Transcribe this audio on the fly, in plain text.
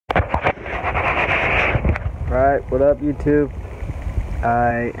Right, what up YouTube?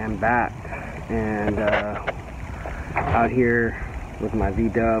 I am back and out here with my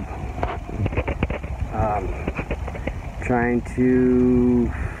VDub, trying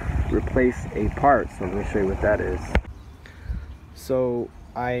to replace a part. So let me show you what that is. So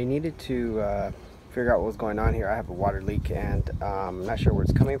I needed to figure out what was going on here. I have a water leak and I'm not sure where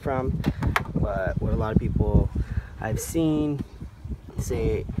it's coming from, but what a lot of people I've seen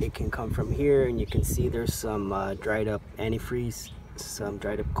say it can come from here, and you can see there's some dried up antifreeze, some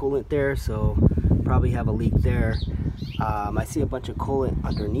dried up coolant there, so probably have a leak there. I see a bunch of coolant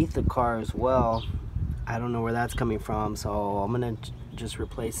underneath the car as well. I don't know where that's coming from, so I'm gonna just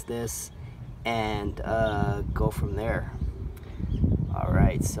replace this and go from there.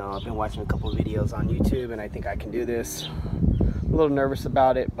 Alright, so I've been watching a couple of videos on YouTube and I think I can do this. I'm a little nervous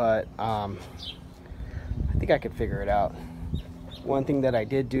about it, but I think I can figure it out. One thing that I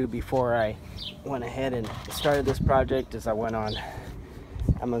did do before I went ahead and started this project is I went on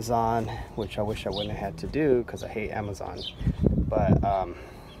Amazon, which I wish I wouldn't have had to do because I hate Amazon, but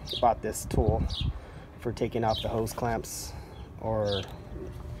bought this tool for taking off the hose clamps or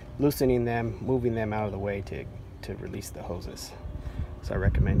loosening them, moving them out of the way to release the hoses. So I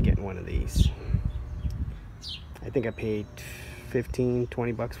recommend getting one of these. I think I paid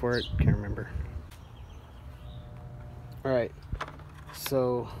 15-20 bucks for it, can't remember. Alright,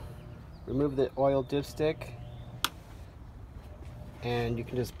 so remove the oil dipstick and you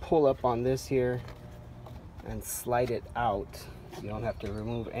can just pull up on this here and slide it out. You don't have to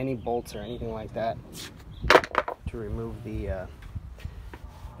remove any bolts or anything like that to remove the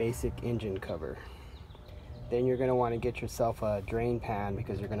basic engine cover. Then you're going to want to get yourself a drain pan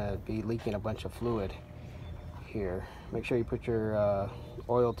because you're going to be leaking a bunch of fluid here. Make sure you put your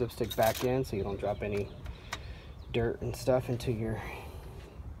oil dipstick back in so you don't drop any dirt and stuff into your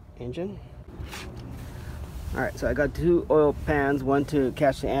engine. Alright, so I got two oil pans, one to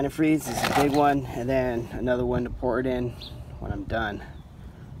catch the antifreeze, this is a big one, and then another one to pour it in when I'm done.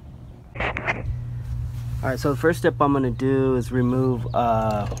 Alright, so the first step I'm going to do is remove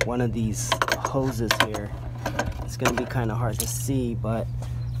one of these hoses here. It's going to be kind of hard to see, but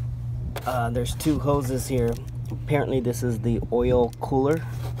there's two hoses here. Apparently this is the oil cooler.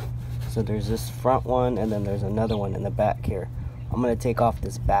 So there's this front one and then there's another one in the back here. I'm going to take off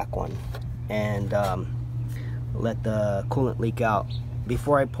this back one and let the coolant leak out.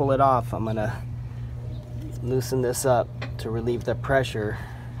 Before I pull it off, I'm going to loosen this up to relieve the pressure.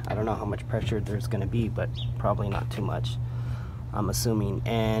 I don't know how much pressure there's going to be, but probably not too much, I'm assuming.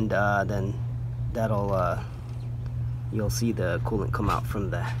 And then that'll you'll see the coolant come out from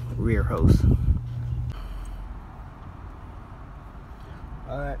the rear hose.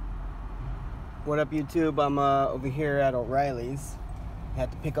 Alright, what up YouTube? I'm over here at O'Reilly's. I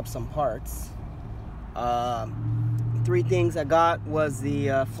had to pick up some parts. Three things I got was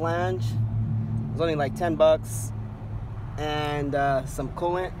the flange. It was only like 10 bucks. And some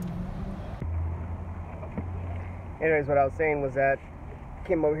coolant. Anyways, what I was saying was that I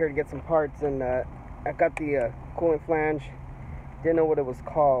came over here to get some parts, and I got the coolant flange. Didn't know what it was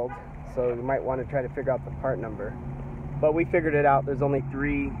called, so you might want to try to figure out the part number. But we figured it out. There's only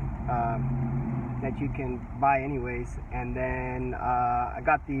three that you can buy anyways. And then I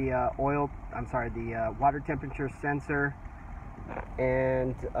got the the water temperature sensor,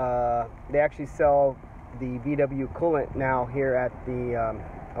 and they actually sell the VW coolant now here at the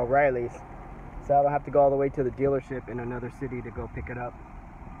O'Reilly's, so I don't have to go all the way to the dealership in another city to go pick it up.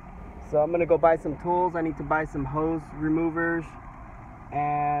 So I'm gonna go buy some tools. I need to buy some hose removers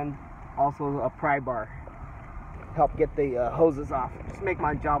and also a pry bar. Help get the hoses off. Just make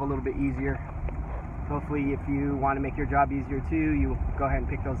my job a little bit easier. Hopefully if you want to make your job easier too, you go ahead and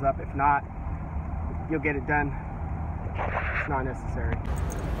pick those up. If not, you'll get it done. It's not necessary.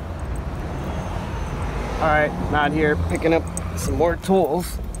 Alright, I'm out here picking up some more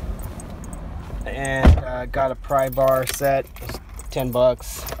tools, and got a pry bar set, 10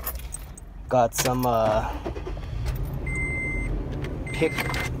 bucks. Got some pick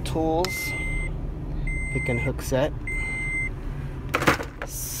tools, pick and hook set.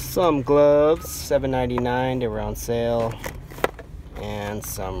 Some gloves, $7.99, they were on sale, and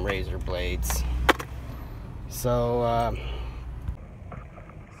some razor blades. So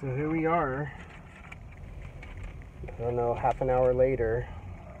here we are. I don't know, half an hour later.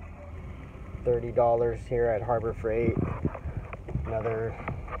 $30 here at Harbor Freight. Another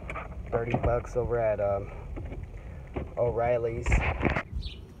 30 bucks over at O'Reilly's.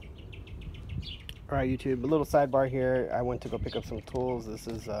 Alright YouTube, a little sidebar here. I went to go pick up some tools. This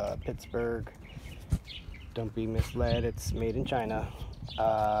is Pittsburgh. Don't be misled, it's made in China.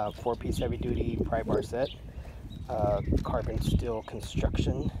 4-piece heavy duty pry bar set. carbon steel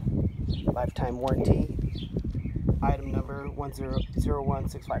construction, lifetime warranty, item number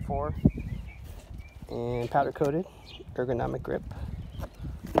 1001654, and powder coated, ergonomic grip.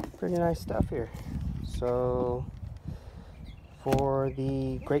 Pretty nice stuff here. So for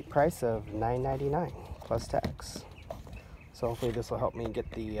the great price of $9.99 plus tax. So hopefully this will help me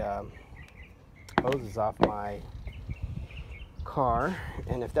get the hoses off my car.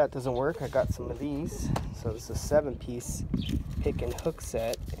 And if that doesn't work, I got some of these. So this is a 7-piece pick and hook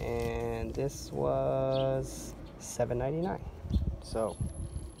set, and this was $7.99. So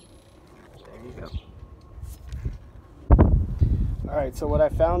there you go. Alright, so what I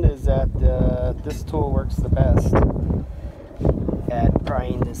found is that this tool works the best at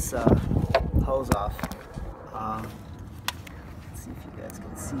prying this hose off. Let's see if you guys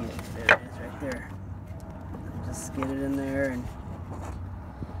can see it. There it is right there. Just get it in there and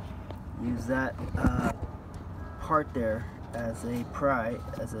use that part there as a pry,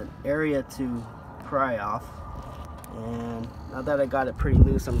 as an area to pry off. And now that I got it pretty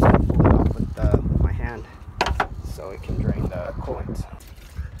loose, I'm just going to pull it off with my hand so it can drain the coolant.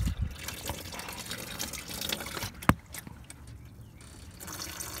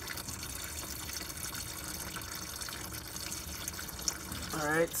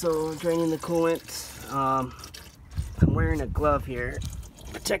 Alright, so draining the coolant. I'm wearing a glove here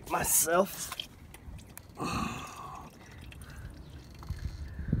to protect myself.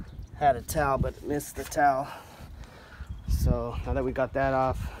 Had a towel but missed the towel. So now that we got that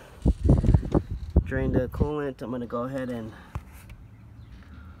off, drained the coolant, I'm going to go ahead and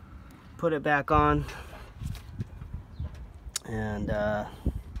put it back on and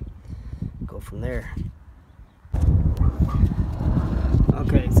go from there.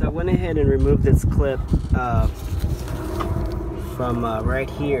 Okay, so I went ahead and removed this clip from right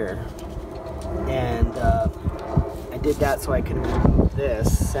here, and I did that so I can remove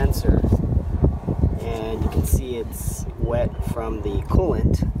this sensor, and you can see it's wet from the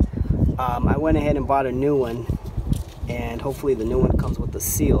coolant. I went ahead and bought a new one, and hopefully the new one comes with a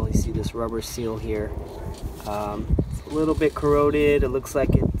seal. You see this rubber seal here. It's a little bit corroded. It looks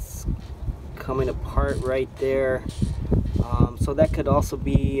like it's coming apart right there. So that could also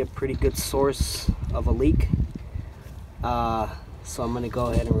be a pretty good source of a leak. So I'm going to go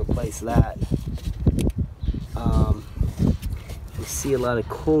ahead and replace that. You see a lot of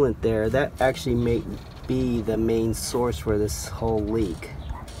coolant there. That actually may be the main source for this whole leak.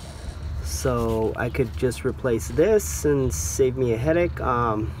 So I could just replace this and save me a headache.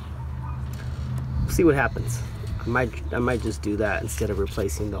 See what happens. I might just do that instead of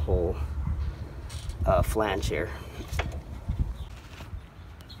replacing the whole flange here.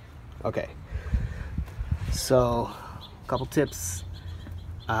 Okay, so a couple tips.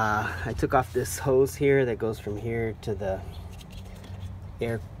 I took off this hose here that goes from here to the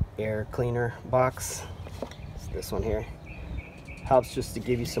air cleaner box. It's this one here. Helps just to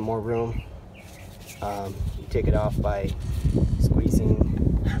give you some more room. You take it off by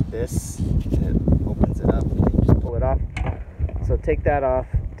squeezing this, and it opens it up, and you just pull it off. So take that off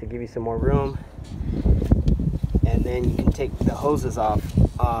to give you some more room, and then you can take the hoses off.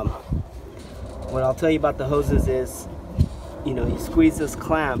 What I'll tell you about the hoses is, you know, you squeeze this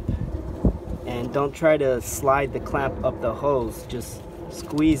clamp, and don't try to slide the clamp up the hose. Just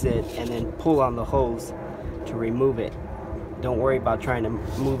squeeze it and then pull on the hose to remove it. Don't worry about trying to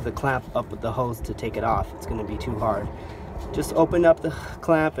move the clamp up with the hose to take it off. It's going to be too hard. Just open up the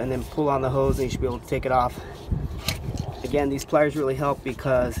clamp and then pull on the hose, and you should be able to take it off. Again, these pliers really help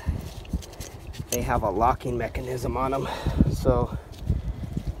because they have a locking mechanism on them. So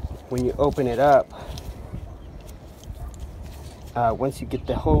when you open it up, once you get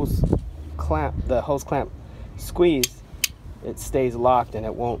the hose clamp squeezed, it stays locked and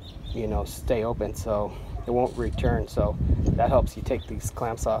it won't, you know, stay open, so it won't return. So that helps you take these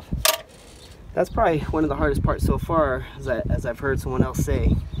clamps off. That's probably one of the hardest parts so far, as I've heard someone else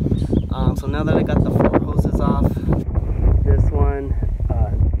say. So now that I got the 4 hoses off,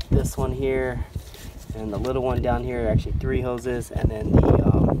 this one here, and the little one down here, actually 3 hoses, and then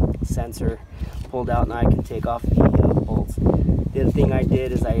the sensor pulled out, and I can take off the bolts. The other thing I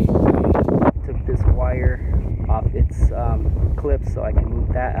did is I took this wire off its clips, so I can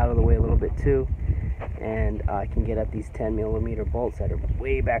move that out of the way a little bit too, and I can get at these 10mm bolts that are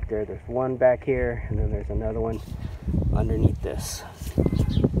way back there. There's one back here, and then there's another one underneath this.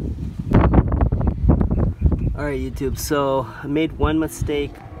 Alright YouTube, so I made one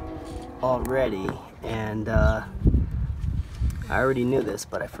mistake already, and I already knew this,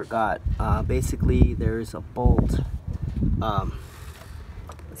 but I forgot. Basically there's a bolt,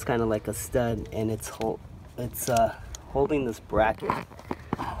 it's kind of like a stud, and it's it's holding this bracket.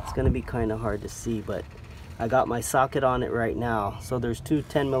 It's gonna be kind of hard to see, but I got my socket on it right now. So there's two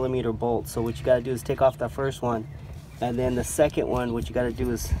 10mm bolts. So what you gotta do is take off the first one, and then the second one, what you gotta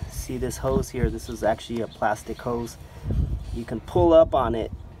do is, see this hose here? This is actually a plastic hose. You can pull up on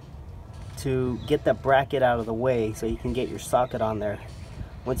it to get the bracket out of the way so you can get your socket on there.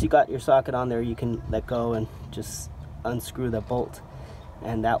 Once you got your socket on there, you can let go and just unscrew the bolt,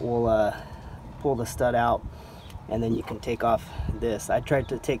 and that will pull the stud out, and then you can take off this. I tried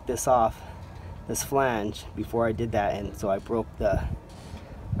to take this off, this flange, before I did that, and so I broke the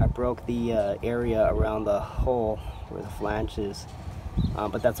area around the hole where the flange is,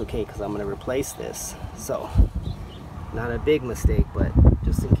 but that's okay because I'm going to replace this. So not a big mistake, but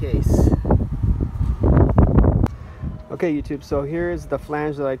just in case. Okay, YouTube, so here is the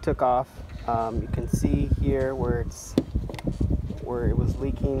flange that I took off. You can see here where it was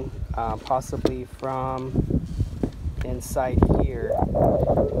leaking, possibly from inside here.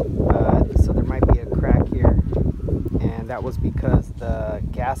 So there might be a crack here, and that was because the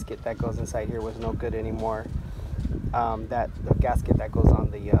gasket that goes inside here was no good anymore. The gasket that goes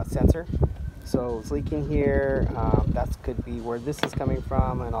on the sensor. So it's leaking here. That could be where this is coming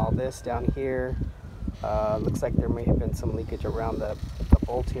from, and all this down here. Looks like there may have been some leakage around the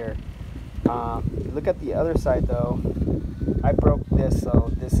bolt here. Look at the other side though. I broke this,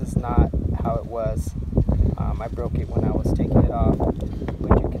 so this is not how it was. I broke it when I was taking it off,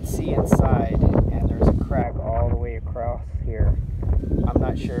 but you can see inside, and there's a crack all the way across here. I'm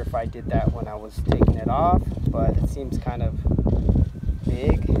not sure if I did that when I was taking it off, but it seems kind of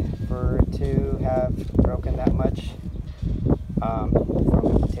big for it to have broken that much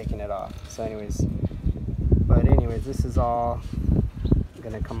from taking it off. So anyways, this is all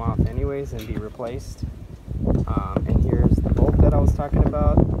gonna come off anyways and be replaced. And here's the bolt that I was talking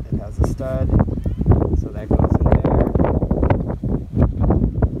about. It has a stud, so that goes in there,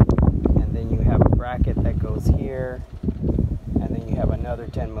 and then you have a bracket that goes here, and then you have another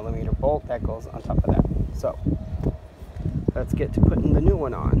 10mm bolt that goes on top of that. So let's get to putting the new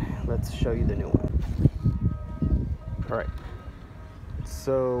one on. Let's show you the new one. All right,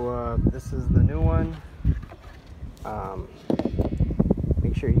 so this is the new one.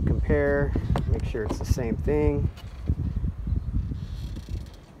 Make sure you compare, make sure it's the same thing.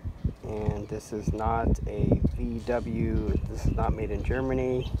 And this is not a VW, this is not made in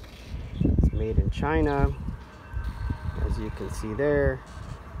Germany, it's made in China. As you can see there,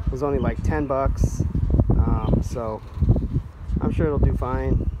 it was only like 10 bucks, so I'm sure it'll do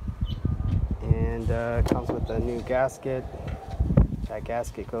fine. And it comes with a new gasket. That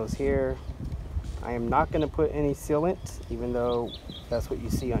gasket goes here. I am not going to put any sealant, even though that's what you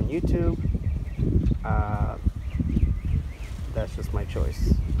see on YouTube. That's just my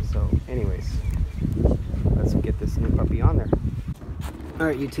choice. So anyways, let's get this new puppy on there.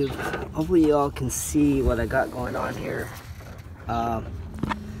 Alright YouTube, hopefully you all can see what I got going on here.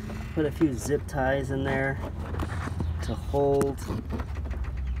 Put a few zip ties in there to hold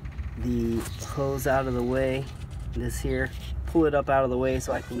the hose out of the way. This here, pull it up out of the way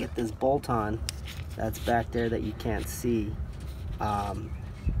so I can get this bolt on that's back there that you can't see.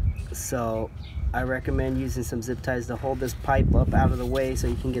 So I recommend using some zip ties to hold this pipe up out of the way so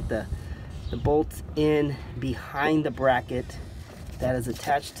you can get the bolt in behind the bracket that is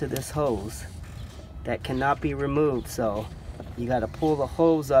attached to this hose that cannot be removed. So you got to pull the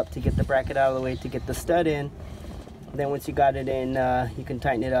hose up to get the bracket out of the way to get the stud in. Then once you got it in, you can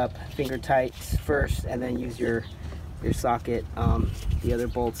tighten it up finger tight first, and then use your socket. The other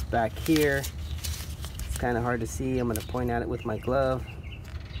bolt's back here. It's kind of hard to see. I'm going to point at it with my glove.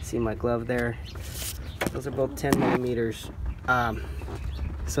 See my glove there? Those are both 10mm.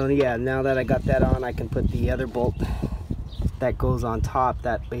 So yeah, now that I got that on, I can put the other bolt that goes on top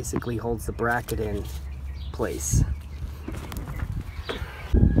that basically holds the bracket in place.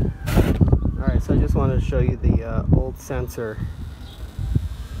 Alright, so I just wanted to show you the old sensor.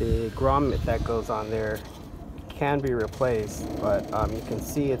 The grommet that goes on there can be replaced, but you can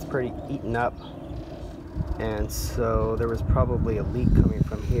see it's pretty eaten up, and so there was probably a leak coming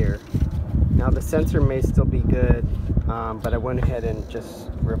from here. Now the sensor may still be good, but I went ahead and just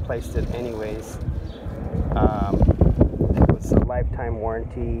replaced it anyways. It was a lifetime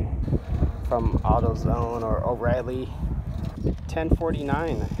warranty from AutoZone or O'Reilly.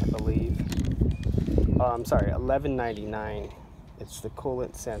 $10.49, I believe. I'm sorry, $11.99. It's the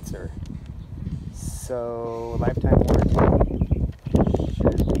coolant sensor. So lifetime warranty,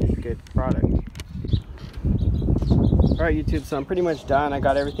 should be a good product. Alright YouTube, so I'm pretty much done. I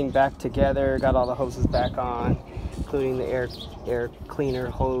got everything back together, got all the hoses back on, including the air cleaner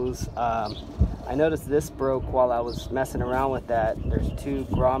hose. I noticed this broke while I was messing around with that. There's two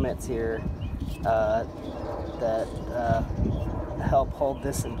grommets here that help hold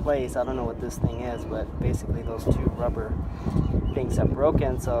this in place. I don't know what this thing is, but basically those two rubber things have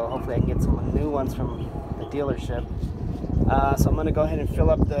broken, so hopefully I can get some new ones from the dealership. So I'm gonna go ahead and fill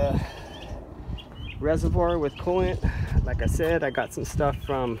up the reservoir with coolant. Like I said, I got some stuff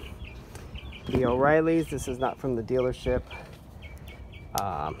from the O'Reilly's. This is not from the dealership.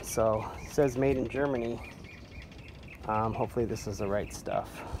 So it says made in Germany. Hopefully this is the right stuff.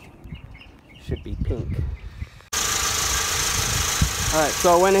 Should be pink. Alright,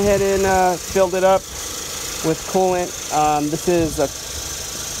 so I went ahead and filled it up with coolant. This is a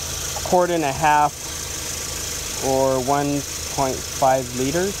 1.5 quart or 1.5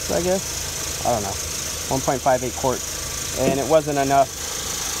 liters, I guess. I don't know. 1.58 quarts. And it wasn't enough.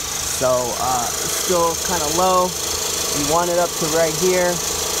 So it's still kind of low. We want it up to right here.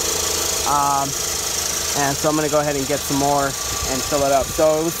 And so I'm going to go ahead and get some more and fill it up.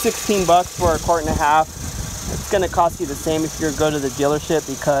 So it was 16 bucks for a 1.5 quart. It's going to cost you the same if you go to the dealership,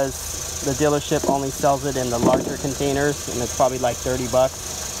 because the dealership only sells it in the larger containers, and it's probably like 30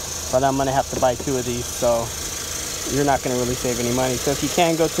 bucks. But I'm going to have to buy 2 of these, so you're not going to really save any money. So if you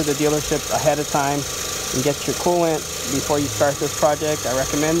can go to the dealership ahead of time and get your coolant before you start this project, I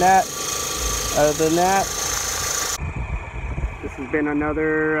recommend that. Other than that, this has been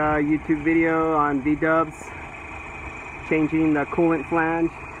another YouTube video on VDubs changing the coolant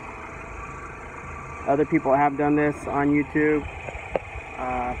flange. Other people have done this on YouTube.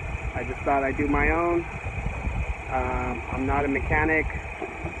 I just thought I'd do my own. I'm not a mechanic.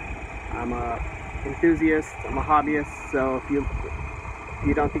 I'm a enthusiast. I'm a hobbyist. So if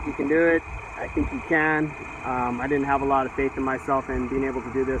you don't think you can do it, I think you can. I didn't have a lot of faith in myself in being able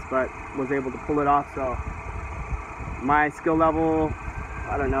to do this, but was able to pull it off. So my skill level,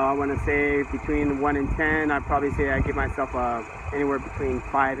 I don't know, I want to say between 1 and 10. I'd probably say I give myself anywhere between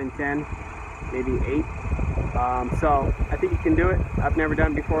 5 and 10, maybe 8. So I think you can do it. I've never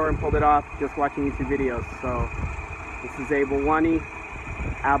done it before and pulled it off just watching YouTube videos. So this is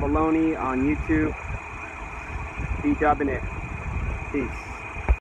Abelonee on YouTube. Vdubbin it. Peace.